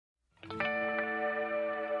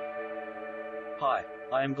Hi,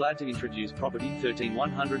 I am glad to introduce property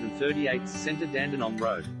 13138 Centre Dandenong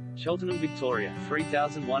Road, Cheltenham, Victoria,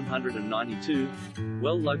 3192.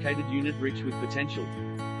 Well-located unit rich with potential.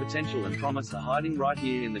 Potential and promise are hiding right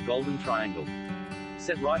here in the Golden Triangle.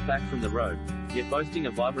 Set right back from the road, yet boasting a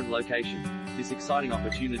vibrant location, this exciting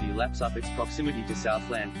opportunity laps up its proximity to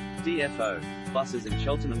Southland, DFO, buses and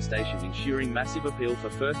Cheltenham Station, ensuring massive appeal for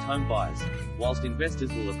first home buyers, whilst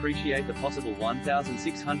investors will appreciate the possible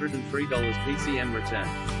 $1,603 PCM return.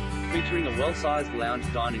 Featuring a well-sized lounge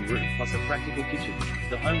dining room plus a practical kitchen,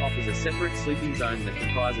 the home offers a separate sleeping zone that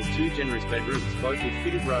comprises 2 generous bedrooms, both with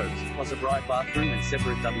fitted robes, plus a bright bathroom and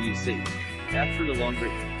separate WC. Out through the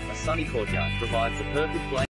laundry, a sunny courtyard provides the perfect blend